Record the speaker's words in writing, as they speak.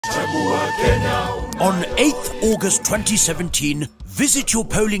On 8th August 2017, visit your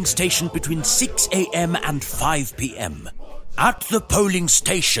polling station between 6 a.m. and 5 p.m. At the polling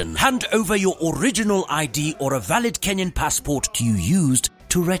station, hand over your original ID or a valid Kenyan passport you used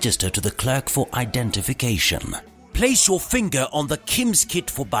to register to the clerk for identification. Place your finger on the KIMS kit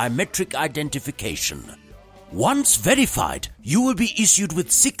for biometric identification. Once verified, you will be issued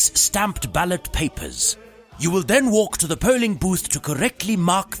with 6 stamped ballot papers. You will then walk to the polling booth to correctly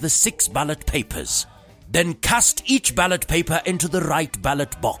mark the 6 ballot papers. Then cast each ballot paper into the right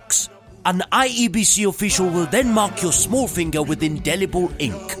ballot box. An IEBC official will then mark your small finger with indelible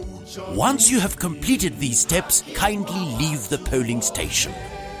ink. Once you have completed these steps, kindly leave the polling station.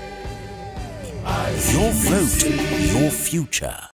 Your vote, your future.